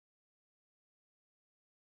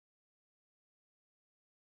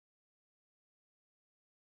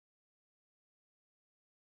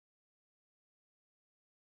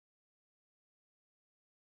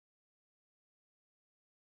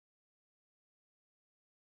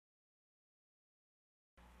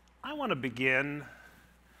I want to begin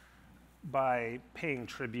by paying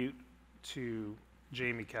tribute to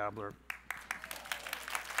Jamie Kabler.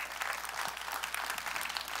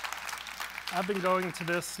 I've been going to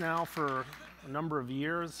this now for a number of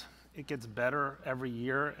years. It gets better every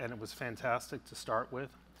year, and it was fantastic to start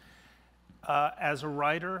with. As a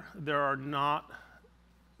writer, there are not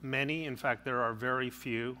many, in fact, there are very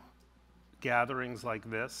few gatherings like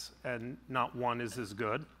this, and not one is as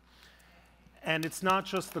good. And it's not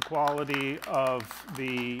just the quality of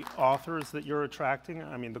the authors that you're attracting.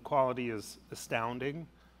 I mean, the quality is astounding,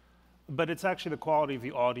 but it's actually the quality of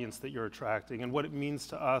the audience that you're attracting and what it means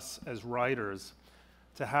to us as writers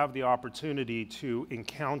to have the opportunity to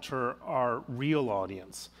encounter our real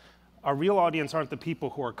audience. Our real audience aren't the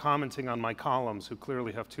people who are commenting on my columns, who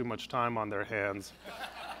clearly have too much time on their hands.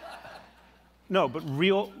 No, but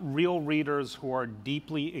real readers who are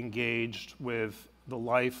deeply engaged with the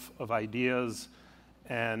life of ideas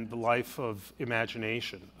and the life of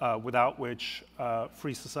imagination, without which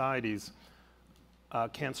free societies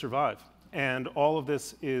can't survive. And all of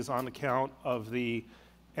this is on account of the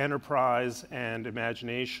enterprise and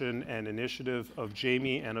imagination and initiative of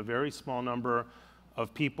Jamie and a very small number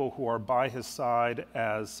of people who are by his side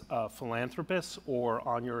as philanthropists or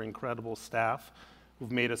on your incredible staff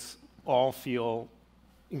who've made us all feel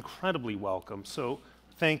incredibly welcome. So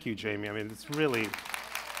thank you, Jamie. I mean, it's really...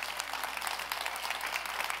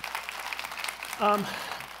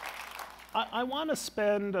 I want to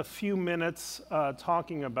spend a few minutes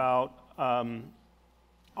talking about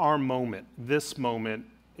our moment, this moment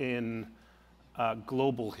in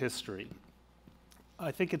global history.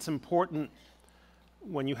 I think it's important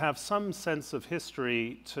when you have some sense of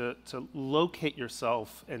history to locate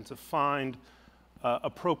yourself and to find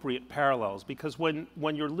appropriate parallels, because when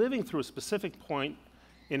you're living through a specific point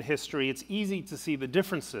in history, it's easy to see the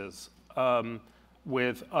differences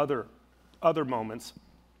with other moments.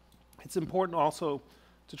 It's important also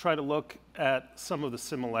to try to look at some of the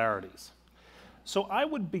similarities. So I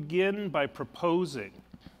would begin by proposing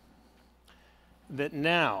that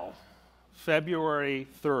now, February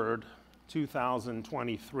 3rd,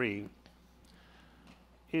 2023,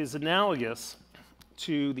 is analogous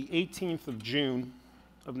to the 18th of June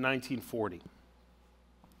of 1940.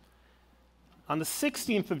 On the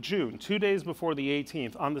 16th of June, 2 days before the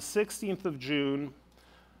 18th, on the 16th of June,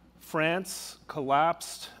 France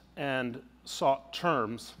collapsed and sought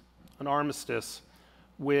terms, an armistice,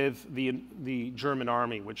 with the German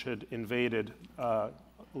army, which had invaded a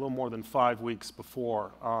little more than 5 weeks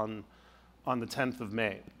before on the 10th of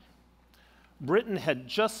May. Britain had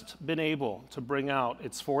just been able to bring out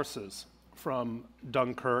its forces from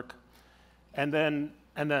Dunkirk, and then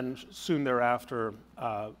soon thereafter,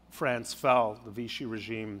 France fell. The Vichy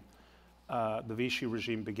regime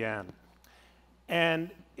began,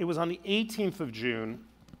 and it was on the 18th of June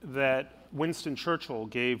that Winston Churchill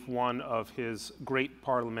gave one of his great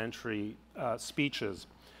parliamentary speeches,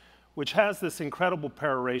 which has this incredible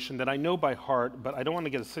peroration that I know by heart, but I don't want to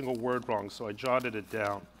get a single word wrong, so I jotted it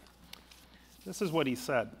down. This is what he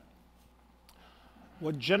said.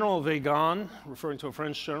 What General Weygand, referring to a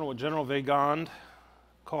French general, what General Weygand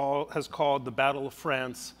has called the Battle of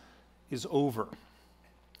France is over.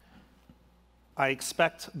 I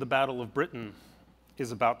expect the Battle of Britain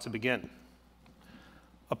is about to begin.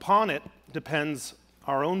 Upon it depends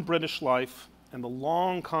our own British life and the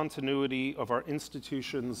long continuity of our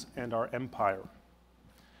institutions and our empire.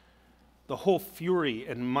 The whole fury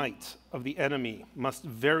and might of the enemy must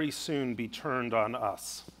very soon be turned on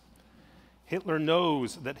us. Hitler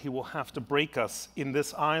knows that he will have to break us in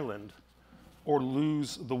this island or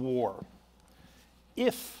lose the war.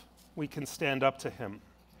 If we can stand up to him,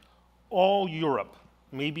 all Europe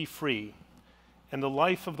may be free, and the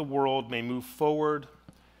life of the world may move forward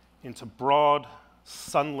into broad,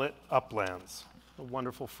 sunlit uplands. A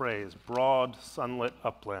wonderful phrase, broad, sunlit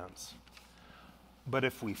uplands. But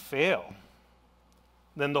if we fail,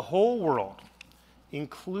 then the whole world,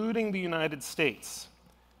 including the United States,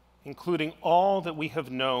 including all that we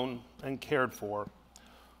have known and cared for,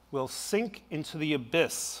 will sink into the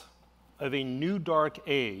abyss of a new dark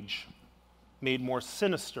age made more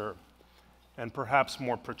sinister and perhaps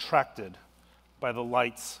more protracted by the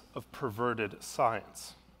lights of perverted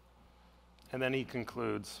science. And then he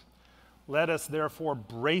concludes, let us therefore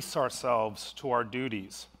brace ourselves to our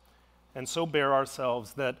duties, and so bear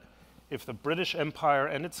ourselves that if the British Empire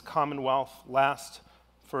and its Commonwealth last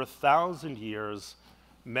for 1,000 years,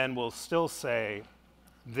 men will still say,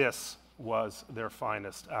 this was their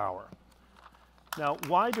finest hour. Now,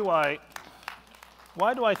 why do I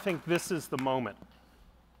think this is the moment?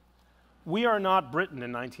 We are not Britain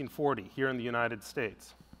in 1940 here in the United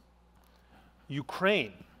States.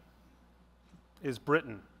 Ukraine is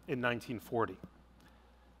Britain in 1940.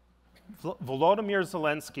 Volodymyr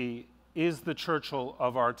Zelensky is the Churchill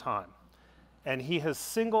of our time, and he has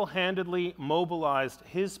single-handedly mobilized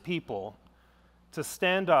his people to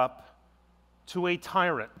stand up to a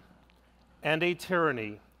tyrant and a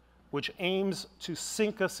tyranny which aims to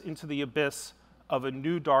sink us into the abyss of a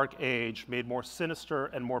new dark age made more sinister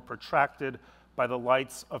and more protracted by the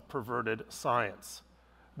lights of perverted science.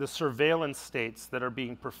 The surveillance states that are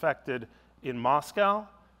being perfected in Moscow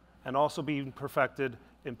and also being perfected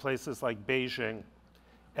in places like Beijing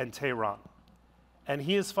and Tehran. And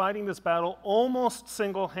he is fighting this battle almost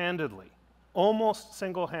single-handedly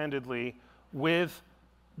with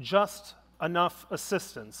just enough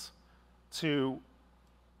assistance to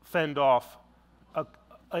fend off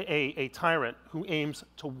a tyrant who aims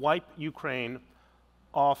to wipe Ukraine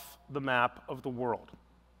off the map of the world.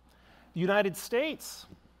 The United States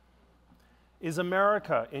is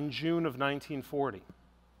America in June of 1940.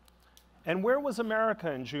 And where was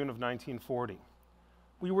America in June of 1940?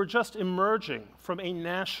 We were just emerging from a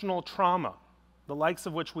national trauma, the likes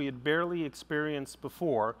of which we had barely experienced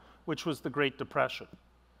before, which was the Great Depression.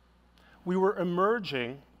 We were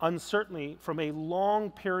emerging, uncertainly, from a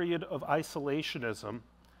long period of isolationism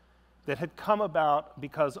that had come about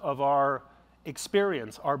because of our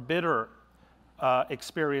experience, our bitter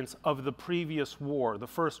experience of the previous war, the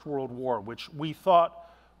First World War, which we thought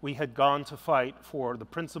we had gone to fight for the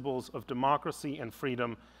principles of democracy and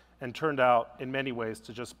freedom, and turned out, in many ways,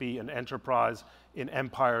 to just be an enterprise in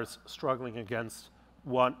empires struggling against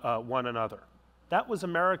one another. That was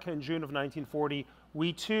America in June of 1940.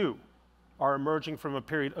 We, too, are emerging from a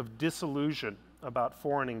period of disillusion about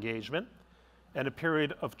foreign engagement and a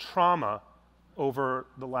period of trauma over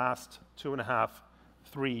the last 2.5,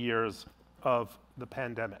 3 years of the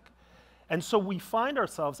pandemic. And so we find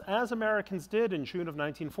ourselves, as Americans did in June of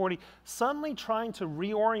 1940, suddenly trying to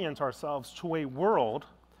reorient ourselves to a world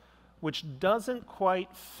which doesn't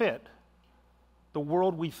quite fit the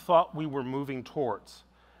world we thought we were moving towards,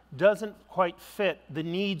 doesn't quite fit the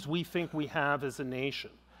needs we think we have as a nation,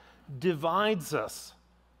 divides us,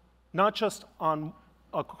 not just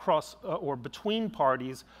across or between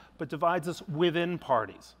parties, but divides us within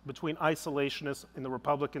parties, between isolationists in the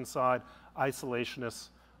Republican side, isolationists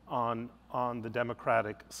on the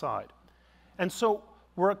Democratic side. And so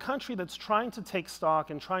we're a country that's trying to take stock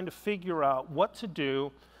and trying to figure out what to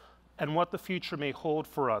do and what the future may hold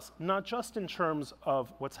for us, not just in terms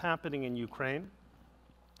of what's happening in Ukraine,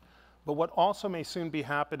 but what also may soon be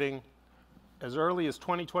happening as early as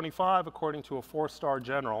 2025, according to a 4-star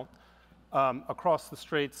general, across the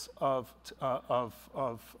straits of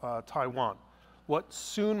Taiwan. What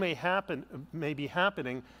soon may be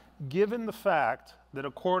happening, given the fact that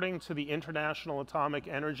according to the International Atomic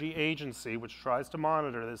Energy Agency, which tries to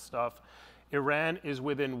monitor this stuff, Iran is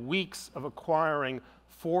within weeks of acquiring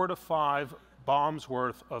 4 to 5 bombs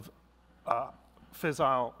worth of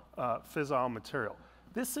fissile material.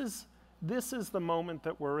 This is the moment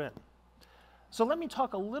that we're in. So let me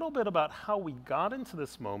talk a little bit about how we got into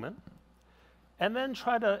this moment, and then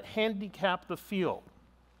try to handicap the field.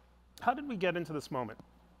 How did we get into this moment?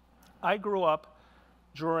 I grew up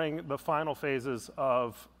during the final phases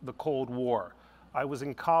of the Cold War. I was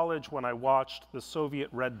in college when I watched the Soviet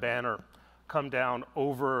Red Banner come down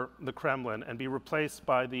over the Kremlin and be replaced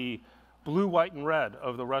by the blue, white, and red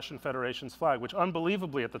of the Russian Federation's flag, which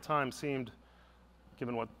unbelievably at the time seemed,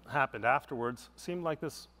 given what happened afterwards, seemed like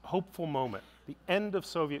this hopeful moment, the end of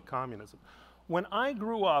Soviet communism. When I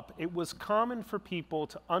grew up, it was common for people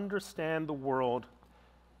to understand the world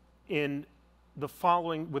with the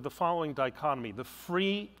following dichotomy: the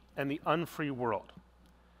free and the unfree world.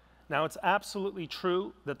 Now, it's absolutely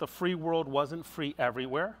true that the free world wasn't free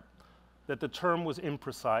everywhere, that the term was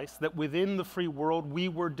imprecise, that within the free world we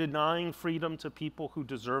were denying freedom to people who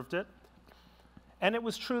deserved it. And it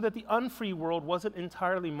was true that the unfree world wasn't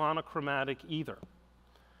entirely monochromatic either.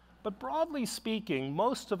 But broadly speaking,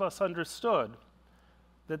 most of us understood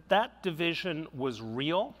that that division was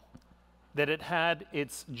real, that it had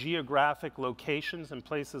its geographic locations in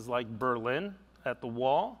places like Berlin at the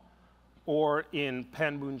Wall, or in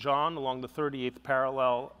Panmunjom along the 38th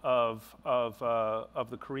parallel of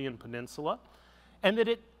the Korean Peninsula, and that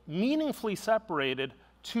it meaningfully separated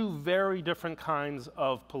 2 very different kinds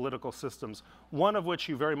of political systems, one of which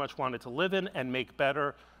you very much wanted to live in and make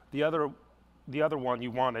better, the other one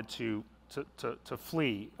you wanted to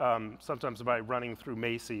flee, sometimes by running through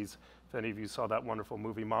Macy's. If any of you saw that wonderful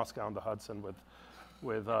movie, Moscow on the Hudson,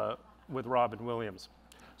 with Robin Williams.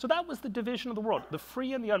 So that was the division of the world, the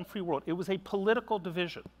free and the unfree world. It was a political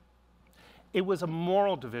division. It was a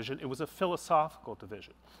moral division. It was a philosophical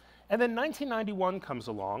division. And then 1991 comes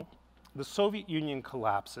along. The Soviet Union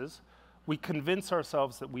collapses. We convince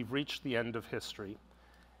ourselves that we've reached the end of history.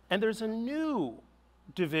 And there's a new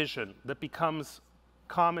division that becomes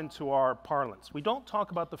common to our parlance. We don't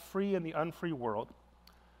talk about the free and the unfree world.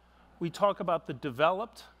 We talk about the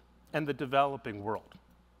developed and the developing world.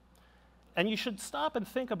 And you should stop and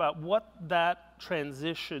think about what that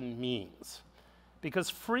transition means, because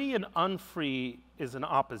free and unfree is an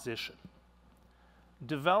opposition.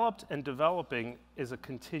 Developed and developing is a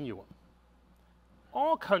continuum.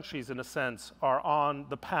 All countries, in a sense, are on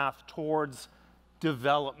the path towards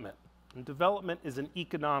development. And development is an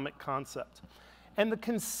economic concept. And the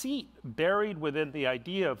conceit buried within the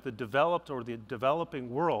idea of the developed or the developing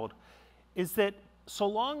world is that so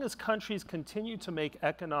long as countries continue to make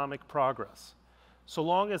economic progress, so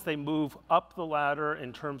long as they move up the ladder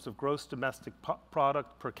in terms of gross domestic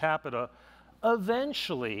product per capita,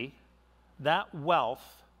 eventually that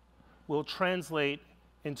wealth will translate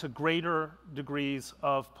into greater degrees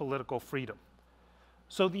of political freedom.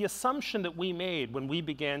 So the assumption that we made when we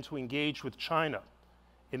began to engage with China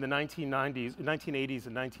in the 1980s and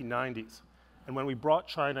 1990s, and when we brought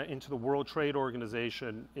China into the World Trade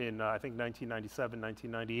Organization in, I think, 1997,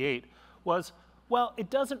 1998, was, well,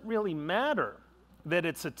 it doesn't really matter that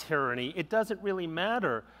it's a tyranny. It doesn't really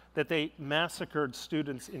matter that they massacred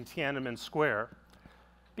students in Tiananmen Square,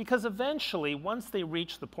 because eventually, once they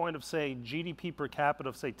reach the point of, say, GDP per capita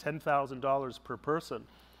of, say, $10,000 per person,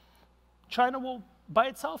 China will, by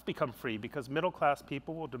itself, become free, because middle-class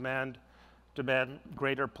people will demand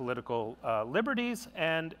greater political liberties,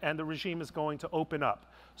 and the regime is going to open up.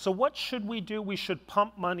 So what should we do? We should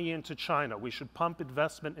pump money into China. We should pump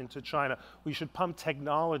investment into China. We should pump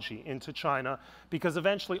technology into China, because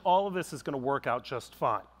eventually all of this is going to work out just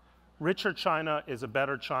fine. Richer China is a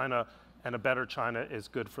better China, and a better China is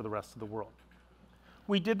good for the rest of the world.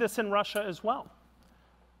 We did this in Russia as well.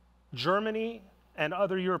 Germany and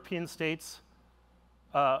other European states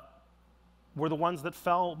were the ones that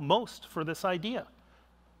fell most for this idea.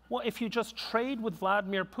 Well, if you just trade with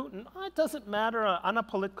Vladimir Putin, it doesn't matter. Anna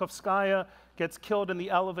Politkovskaya gets killed in the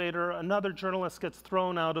elevator. Another journalist gets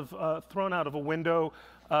thrown out of a window.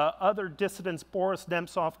 Other dissidents, Boris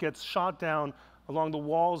Nemtsov, gets shot down along the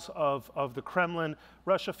walls of the Kremlin.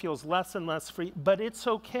 Russia feels less and less free. But it's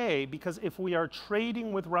okay, because if we are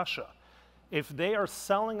trading with Russia, if they are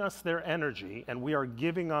selling us their energy and we are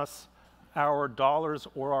giving us our dollars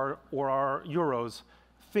or our euros,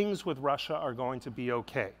 things with Russia are going to be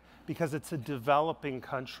okay, because it's a developing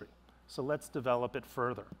country. So let's develop it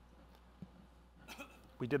further.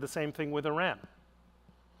 We did the same thing with Iran.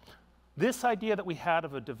 This idea that we had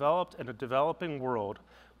of a developed and a developing world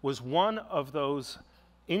was one of those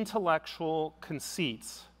intellectual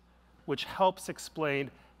conceits which helps explain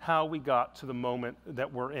how we got to the moment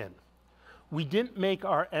that we're in. We didn't make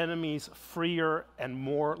our enemies freer and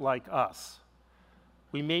more like us.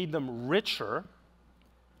 We made them richer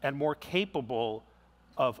and more capable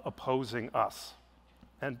of opposing us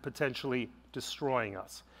and potentially destroying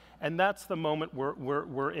us. And that's the moment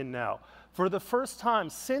we're in now. For the first time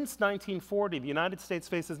since 1940, the United States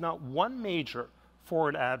faces not one major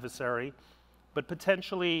foreign adversary, but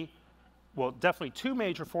potentially, well, definitely two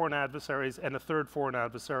major foreign adversaries and a third foreign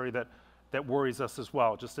adversary that worries us as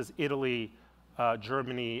well, just as Italy,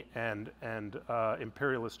 Germany, and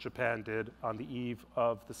imperialist Japan did on the eve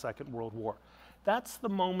of the Second World War. That's the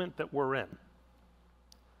moment that we're in.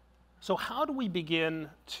 So how do we begin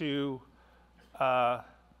to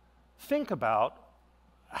think about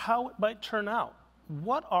how it might turn out?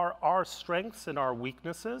 What are our strengths and our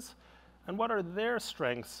weaknesses? And what are their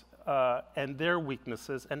strengths and their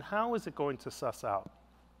weaknesses? And how is it going to suss out?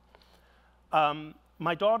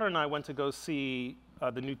 My daughter and I went to go see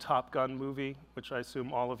the new Top Gun movie, which I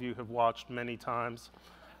assume all of you have watched many times.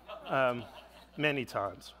 Many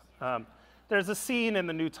times. There's a scene in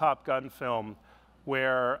the new Top Gun film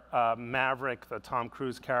where Maverick, the Tom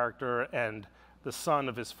Cruise character, and the son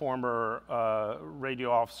of his former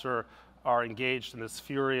radio officer are engaged in this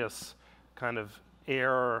furious kind of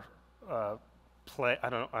air play. I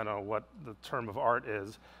don't know what the term of art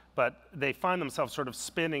is, but they find themselves sort of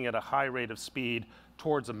spinning at a high rate of speed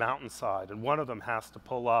towards a mountainside, and one of them has to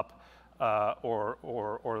pull up, or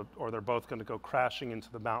they're both going to go crashing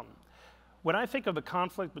into the mountain. When I think of the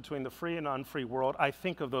conflict between the free and unfree world, I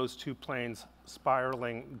think of those two planes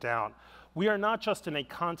spiraling down. We are not just in a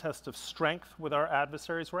contest of strength with our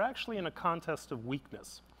adversaries, we're actually in a contest of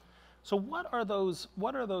weakness. So what are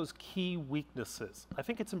those key weaknesses? I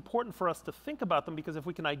think it's important for us to think about them, because if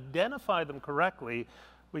we can identify them correctly,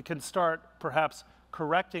 we can start perhaps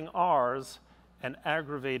correcting ours and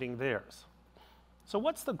aggravating theirs. So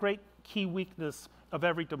what's the great key weakness of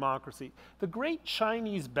every democracy? The great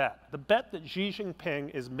Chinese bet, the bet that Xi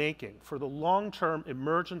Jinping is making for the long-term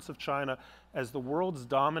emergence of China as the world's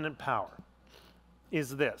dominant power,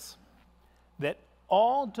 is this: that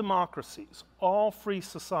all democracies, all free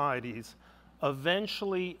societies,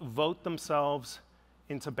 eventually vote themselves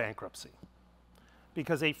into bankruptcy.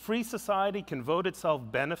 Because a free society can vote itself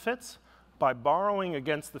benefits by borrowing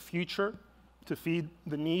against the future to feed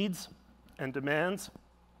the needs and demands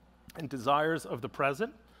and desires of the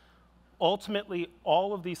present. Ultimately,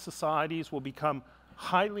 all of these societies will become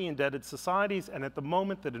highly indebted societies, and at the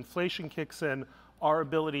moment that inflation kicks in, our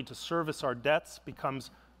ability to service our debts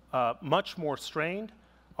becomes much more strained.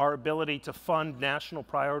 Our ability to fund national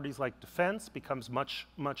priorities like defense becomes much,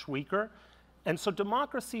 much weaker. And so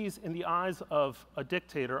democracies, in the eyes of a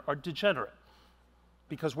dictator, are degenerate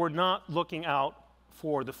because we're not looking out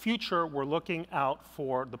for the future, we're looking out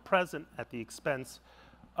for the present at the expense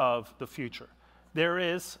of the future. There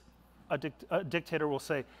is, a dictator will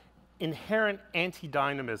say, inherent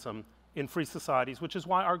anti-dynamism in free societies, which is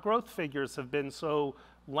why our growth figures have been so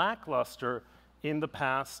lackluster in the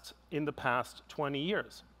past 20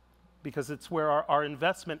 years, because it's where our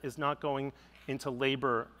investment is not going into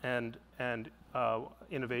labor and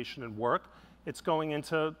innovation and work, it's going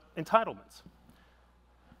into entitlements.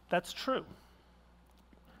 That's true.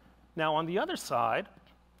 Now, on the other side,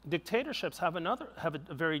 dictatorships have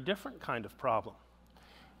a very different kind of problem.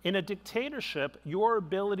 In a dictatorship, your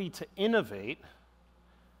ability to innovate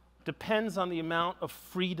depends on the amount of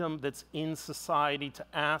freedom that's in society to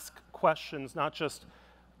ask questions, not just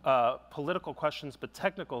political questions, but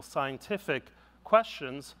technical, scientific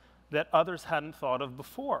questions that others hadn't thought of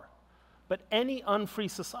before. But any unfree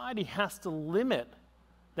society has to limit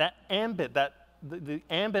that ambit, the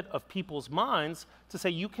ambit of people's minds to say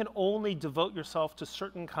you can only devote yourself to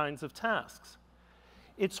certain kinds of tasks.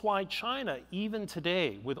 It's why China, even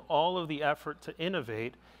today, with all of the effort to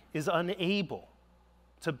innovate, is unable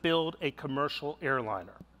to build a commercial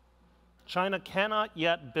airliner. China cannot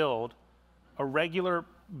yet build a regular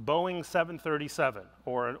Boeing 737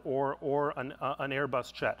 or an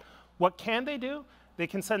Airbus jet. What can they do? They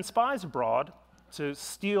can send spies abroad to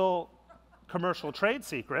steal commercial trade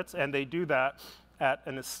secrets, and they do that at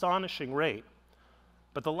an astonishing rate.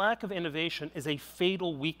 But the lack of innovation is a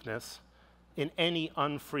fatal weakness in any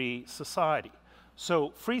unfree society.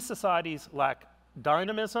 So free societies lack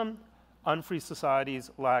dynamism, unfree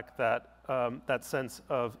societies lack that sense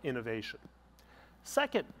of innovation.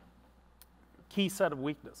 Second key set of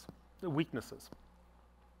weaknesses.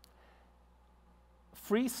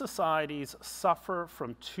 Free societies suffer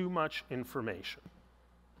from too much information.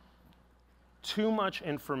 Too much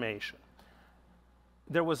information.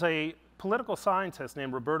 There was a political scientist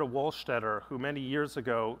named Roberta Wohlstetter who many years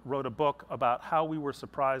ago wrote a book about how we were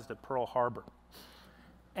surprised at Pearl Harbor.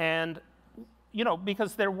 And, you know,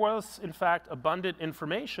 because there was, in fact, abundant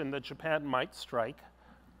information that Japan might strike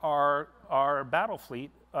our battle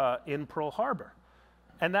fleet in Pearl Harbor.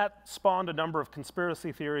 And that spawned a number of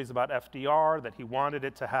conspiracy theories about FDR, that he wanted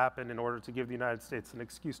it to happen in order to give the United States an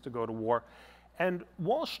excuse to go to war. And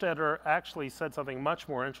Wohlstetter actually said something much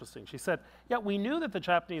more interesting. She said, yeah, we knew that the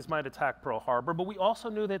Japanese might attack Pearl Harbor, but we also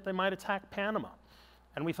knew that they might attack Panama.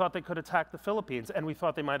 And we thought they could attack the Philippines, and we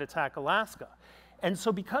thought they might attack Alaska. And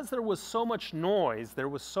so because there was so much noise, there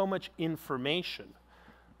was so much information,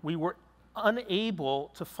 we were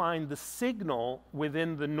unable to find the signal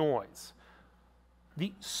within the noise.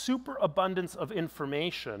 The superabundance of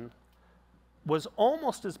information was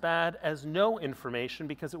almost as bad as no information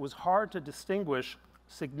because it was hard to distinguish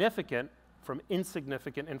significant from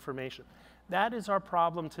insignificant information. That is our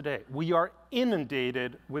problem today. We are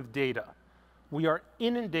inundated with data. We are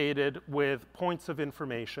inundated with points of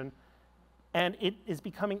information, and it is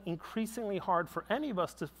becoming increasingly hard for any of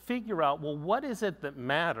us to figure out, well, what is it that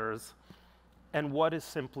matters and what is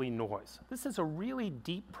simply noise? This is a really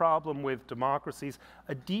deep problem with democracies,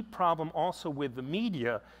 a deep problem also with the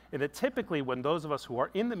media, in that typically when those of us who are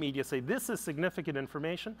in the media say this is significant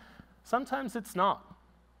information, sometimes it's not.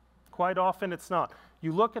 Quite often it's not.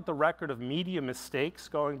 You look at the record of media mistakes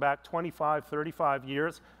going back 25, 35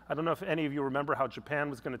 years. I don't know if any of you remember how Japan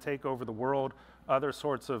was going to take over the world, other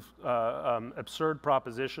sorts of absurd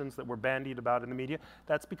propositions that were bandied about in the media.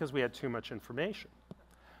 That's because we had too much information.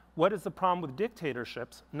 What is the problem with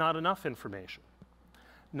dictatorships? Not enough information.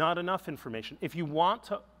 Not enough information. If you want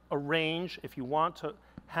to arrange, if you want to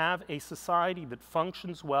have a society that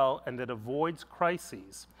functions well and that avoids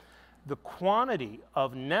crises, the quantity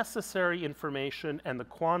of necessary information and the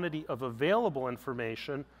quantity of available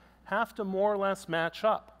information have to more or less match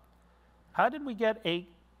up. How did we get a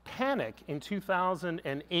panic in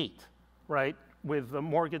 2008, right, with the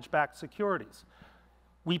mortgage-backed securities?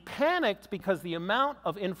 We panicked because the amount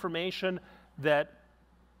of information that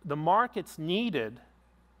the markets needed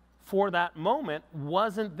for that moment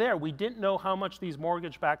wasn't there. We didn't know how much these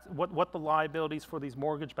mortgage-backed, what the liabilities for these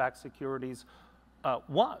mortgage-backed securities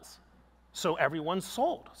was. So everyone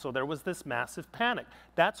sold. So there was this massive panic.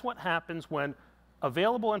 That's what happens when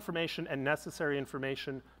available information and necessary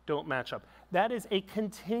information don't match up. That is a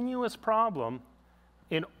continuous problem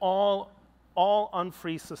in all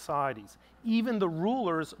unfree societies. Even the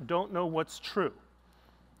rulers don't know what's true.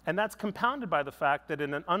 And that's compounded by the fact that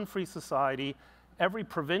in an unfree society, every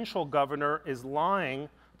provincial governor is lying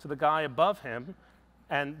to the guy above him,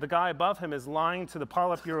 and the guy above him is lying to the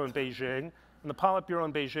Politburo in Beijing, and the Politburo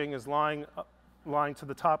in Beijing is lying to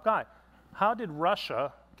the top guy. How did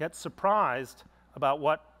Russia get surprised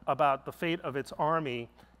about the fate of its army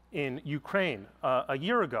in Ukraine a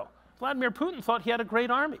year ago? Vladimir Putin thought he had a great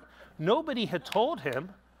army. Nobody had told him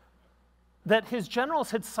that his generals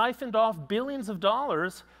had siphoned off billions of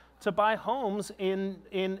dollars to buy homes in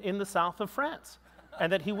the south of France,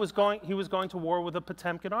 and that he was going to war with the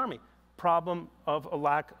Potemkin army. Problem of a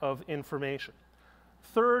lack of information.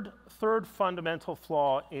 Third fundamental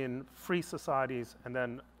flaw in free societies and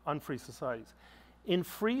then unfree societies. In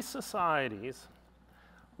free societies,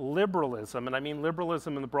 liberalism, and I mean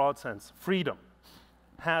liberalism in the broad sense, freedom,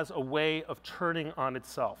 has a way of turning on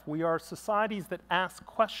itself. We are societies that ask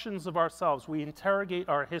questions of ourselves. We interrogate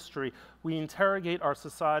our history. We interrogate our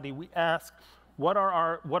society. We ask, what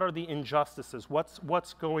are the injustices?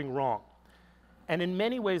 What's going wrong? And in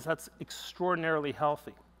many ways, that's extraordinarily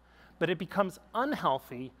healthy. But it becomes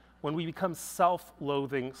unhealthy when we become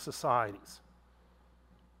self-loathing societies.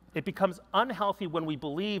 It becomes unhealthy when we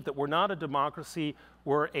believe that we're not a democracy,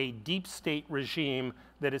 we're a deep state regime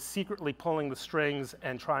that is secretly pulling the strings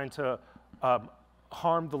and trying to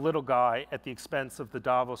harm the little guy at the expense of the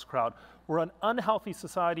Davos crowd. We're an unhealthy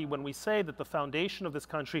society when we say that the foundation of this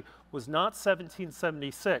country was not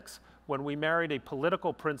 1776, when we married a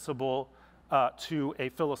political principle to a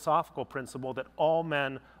philosophical principle that all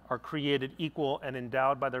men are created equal and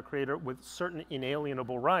endowed by their creator with certain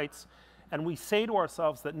inalienable rights. And we say to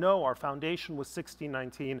ourselves that no, our foundation was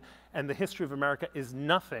 1619, and the history of America is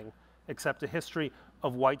nothing except a history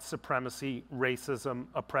of white supremacy, racism,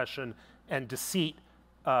 oppression, and deceit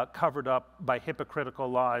covered up by hypocritical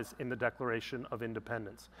lies in the Declaration of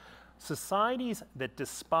Independence. Societies that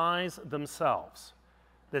despise themselves,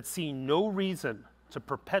 that see no reason to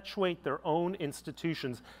perpetuate their own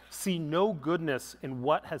institutions, see no goodness in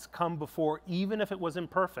what has come before, even if it was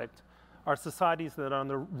imperfect, are societies that are on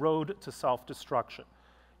the road to self-destruction.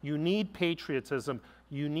 You need patriotism,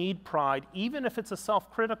 you need pride, even if it's a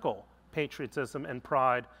self-critical patriotism and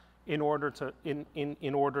pride in order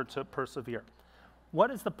to persevere.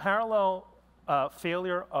 What is the parallel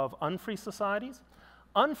failure of unfree societies?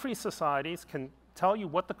 Unfree societies can tell you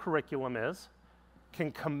what the curriculum is,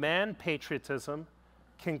 can command patriotism,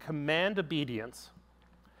 can command obedience,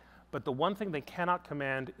 but the one thing they cannot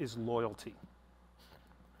command is loyalty.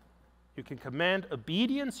 You can command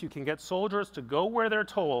obedience, you can get soldiers to go where they're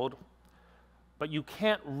told, but you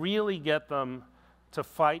can't really get them to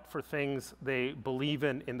fight for things they believe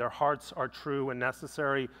in their hearts are true and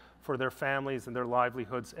necessary for their families and their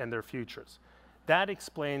livelihoods and their futures. That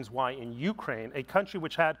explains why in Ukraine, a country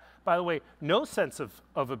which had, by the way, no sense of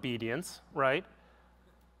obedience, right,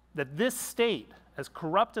 that this state, as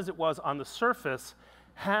corrupt as it was on the surface,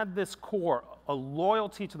 had this core, a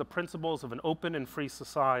loyalty to the principles of an open and free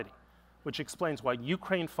society, which explains why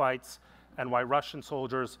Ukraine fights and why Russian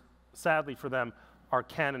soldiers, sadly for them, are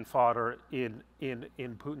cannon fodder in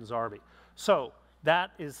Putin's army. So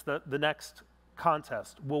that is the next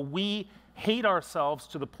contest. Will we hate ourselves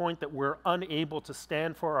to the point that we're unable to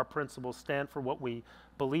stand for our principles, stand for what we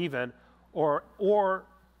believe in, or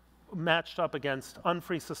matched up against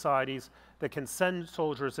unfree societies that can send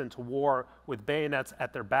soldiers into war with bayonets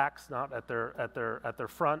at their backs, not at their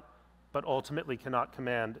front, but ultimately cannot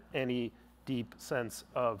command any deep sense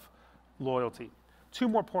of loyalty. Two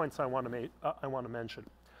more points I want to mention.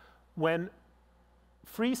 When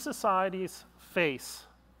free societies face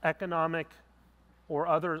economic or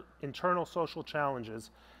other internal social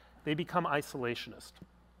challenges, they become isolationist.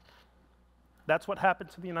 That's what happened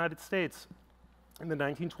to the United States in the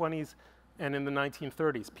 1920s and in the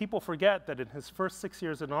 1930s. People forget that in his first 6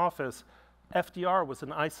 years in office, FDR was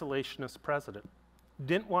an isolationist president.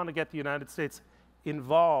 Didn't want to get the United States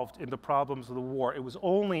involved in the problems of the war. It was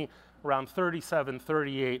only around 37,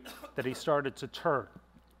 38 that he started to turn.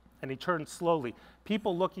 And he turned slowly.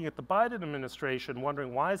 People looking at the Biden administration,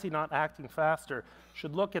 wondering why is he not acting faster,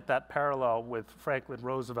 should look at that parallel with Franklin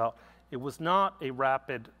Roosevelt. It was not a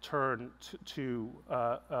rapid turn to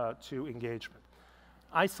engagement.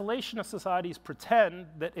 Isolationist societies pretend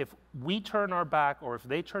that if we turn our back, or if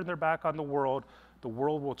they turn their back on the world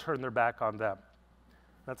will turn their back on them.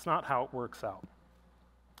 That's not how it works out.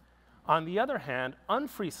 On the other hand,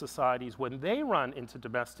 unfree societies, when they run into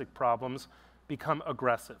domestic problems, become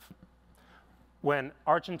aggressive. When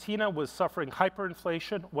Argentina was suffering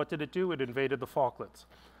hyperinflation, what did it do? It invaded the Falklands.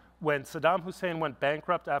 When Saddam Hussein went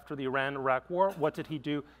bankrupt after the Iran-Iraq war, what did he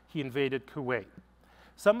do? He invaded Kuwait.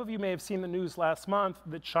 Some of you may have seen the news last month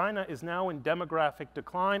that China is now in demographic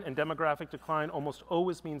decline, and demographic decline almost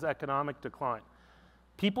always means economic decline.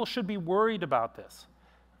 People should be worried about this,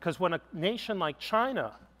 because when a nation like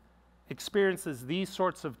China experiences these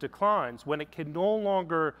sorts of declines, when it can no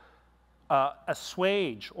longer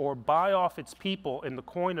assuage or buy off its people in the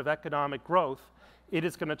coin of economic growth, it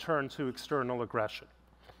is going to turn to external aggression.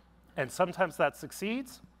 And sometimes that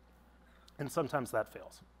succeeds, and sometimes that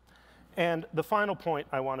fails. And the final point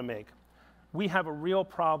I want to make, we have a real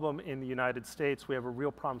problem in the United States, we have a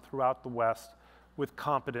real problem throughout the West with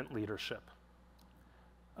competent leadership.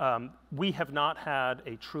 We have not had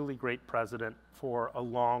a truly great president for a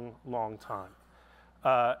long, long time.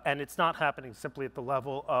 And it's not happening simply at the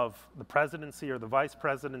level of the presidency or the vice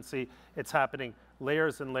presidency. It's happening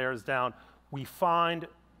layers and layers down. We find,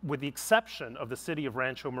 with the exception of the city of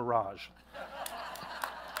Rancho Mirage,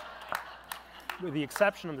 with the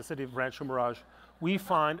exception of the city of Rancho Mirage, we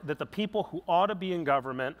find that the people who ought to be in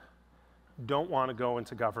government don't want to go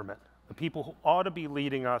into government. The people who ought to be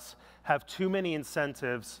leading us have too many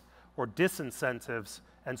incentives or disincentives,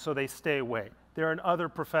 and so they stay away. They're in other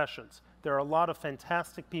professions. There are a lot of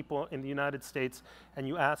fantastic people in the United States, and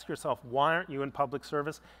you ask yourself, why aren't you in public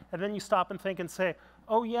service? And then you stop and think and say,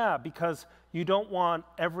 oh yeah, because you don't want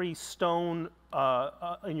every stone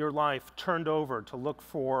in your life turned over to look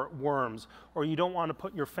for worms, or you don't want to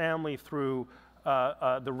put your family through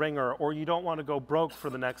the ringer, or you don't want to go broke for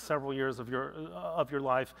the next several years of your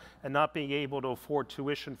life and not being able to afford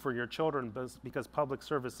tuition for your children because public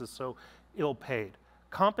service is so ill-paid.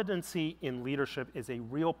 Competency in leadership is a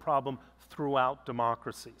real problem throughout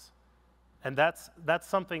democracies. And that's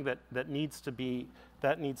something that needs to be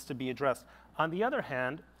addressed. On the other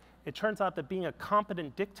hand, it turns out that being a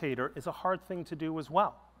competent dictator is a hard thing to do as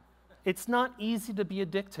well. It's not easy to be a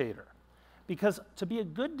dictator, because to be a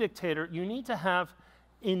good dictator, you need to have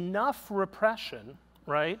enough repression,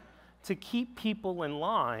 right, to keep people in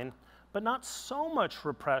line, but not so much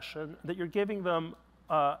repression that you're giving them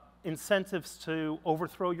incentives to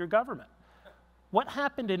overthrow your government. What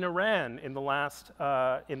happened in Iran in the last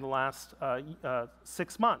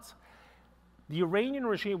 6 months? The Iranian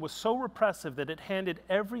regime was so repressive that it handed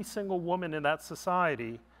every single woman in that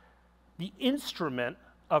society the instrument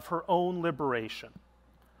of her own liberation.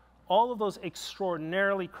 All of those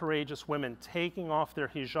extraordinarily courageous women taking off their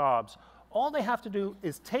hijabs, all they have to do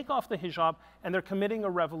is take off the hijab and they're committing a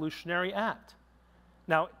revolutionary act.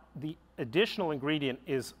 Now, the additional ingredient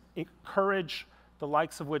is courage, the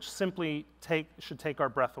likes of which simply should take our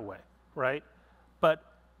breath away, right? But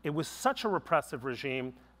it was such a repressive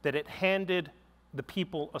regime that it handed the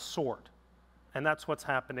people a sword. And that's what's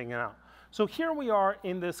happening now. So here we are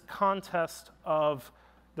in this contest of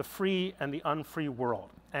the free and the unfree world.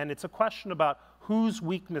 And it's a question about whose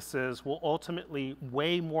weaknesses will ultimately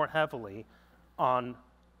weigh more heavily on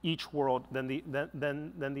each world than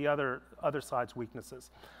the other side's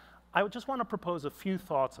weaknesses. I would just want to propose a few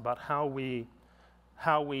thoughts about how we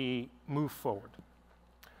move forward.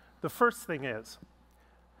 The first thing is,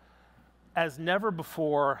 as never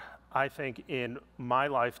before, I think in my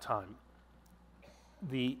lifetime,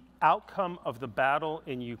 the outcome of the battle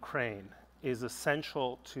in Ukraine is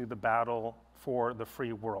essential to the battle for the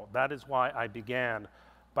free world. That is why I began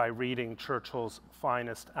by reading Churchill's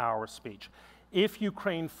finest hour speech. If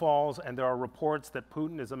Ukraine falls, and there are reports that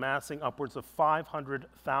Putin is amassing upwards of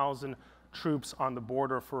 500,000 troops on the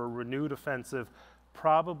border for a renewed offensive,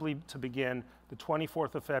 probably to begin the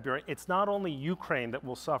 24th of February, it's not only Ukraine that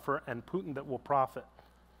will suffer and Putin that will profit,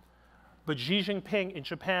 but Xi Jinping in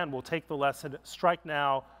Japan will take the lesson: strike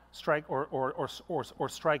now, strike or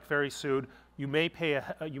strike very soon. You may pay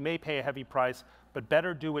a heavy price, but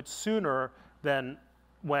better do it sooner than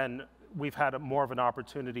when we've had more of an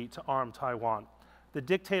opportunity to arm Taiwan. The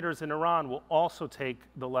dictators in Iran will also take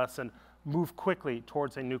the lesson: move quickly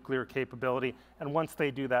towards a nuclear capability. And once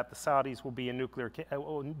they do that, the Saudis will be a nuclear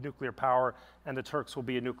power, and the Turks will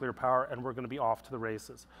be a nuclear power, and we're going to be off to the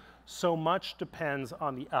races. So much depends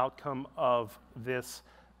on the outcome of this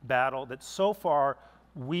battle that so far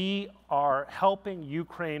we are helping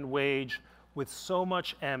Ukraine wage with so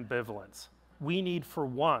much ambivalence. We need for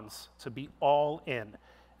once to be all in.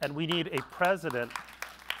 And we need a president,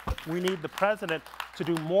 we need the president to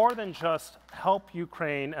do more than just help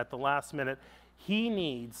Ukraine at the last minute. He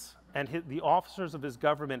needs, and the officers of his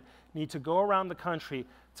government need to go around the country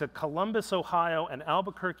to Columbus, Ohio, and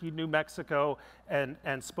Albuquerque, New Mexico,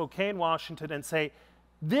 and Spokane, Washington, and say,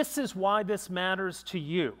 this is why this matters to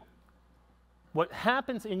you. What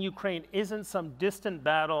happens in Ukraine isn't some distant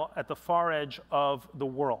battle at the far edge of the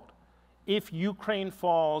world. If Ukraine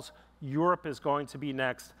falls, Europe is going to be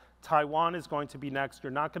next. Taiwan is going to be next.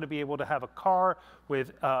 You're not going to be able to have a car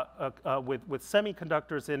with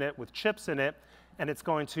semiconductors in it, with chips in it, and it's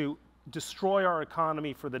going to destroy our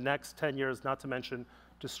economy for the next 10 years, not to mention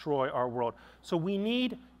destroy our world. So we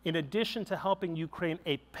need, in addition to helping Ukraine,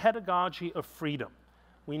 a pedagogy of freedom.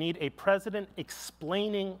 We need a president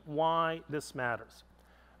explaining why this matters.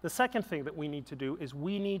 The second thing that we need to do is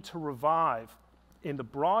we need to revive, in the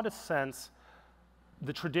broadest sense,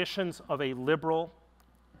 the traditions of a liberal,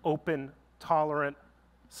 open, tolerant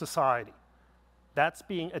society. That's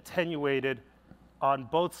being attenuated on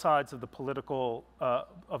both sides of the political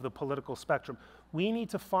spectrum. We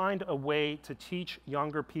need to find a way to teach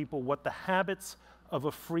younger people what the habits of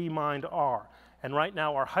a free mind are. And right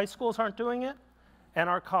now, our high schools aren't doing it, and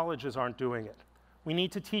our colleges aren't doing it. We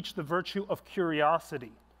need to teach the virtue of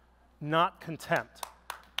curiosity, not contempt.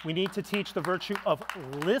 We need to teach the virtue of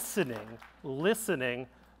listening,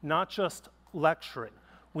 not just lecturing.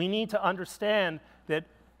 We need to understand that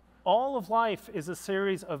all of life is a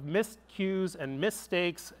series of miscues and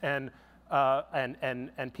mistakes and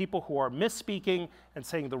people who are misspeaking and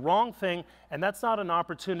saying the wrong thing, and that's not an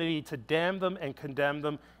opportunity to damn them and condemn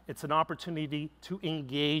them. It's an opportunity to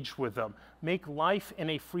engage with them, make life in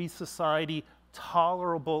a free society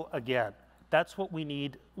tolerable again. That's what we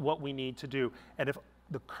need to do. And if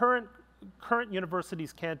the current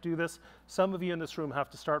universities can't do this, some of you in this room have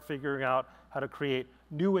to start figuring out how to create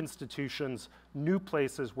new institutions, new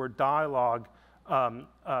places where dialogue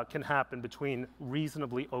can happen between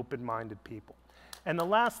reasonably open-minded people. And the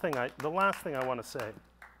last thing I want to say,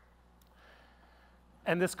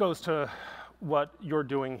 and this goes to what you're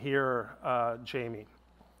doing here, Jamie.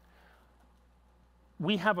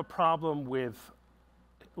 We have a problem with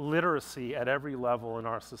literacy at every level in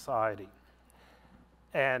our society.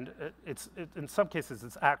 And in some cases,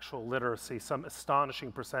 it's actual literacy. Some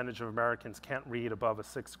astonishing percentage of Americans can't read above a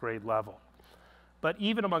 6th grade level. But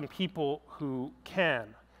even among people who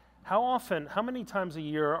can, how many times a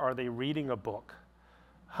year are they reading a book?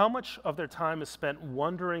 How much of their time is spent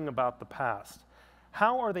wondering about the past?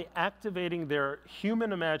 How are they activating their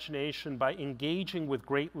human imagination by engaging with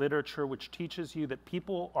great literature, which teaches you that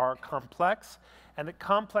people are complex, and that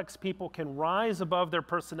complex people can rise above their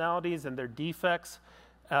personalities and their defects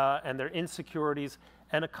and their insecurities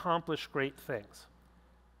and accomplish great things?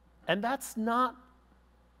 And that's not,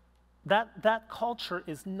 that culture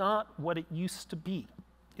is not what it used to be.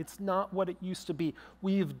 It's not what it used to be.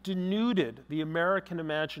 We've denuded the American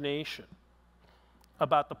imagination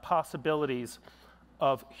about the possibilities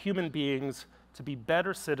of human beings to be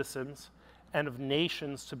better citizens and of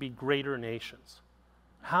nations to be greater nations.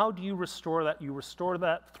 How do you restore that? You restore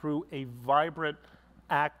that through a vibrant,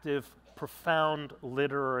 active, profound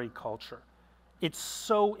literary culture. It's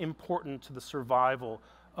so important to the survival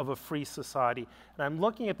of a free society. And I'm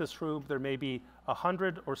looking at this room, there may be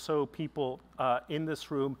 100 or so people in this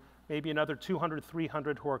room, maybe another 200,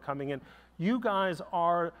 300 who are coming in. You guys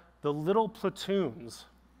are the little platoons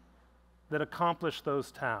that accomplish those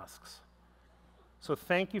tasks. So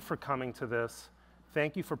thank you for coming to this.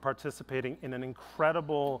 Thank you for participating in an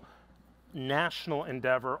incredible national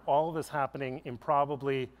endeavor. All of this happening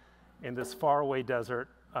improbably in this faraway desert,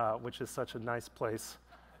 which is such a nice place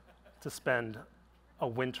to spend a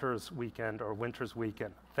winter's weekend or winter's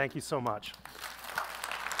weekend. Thank you so much.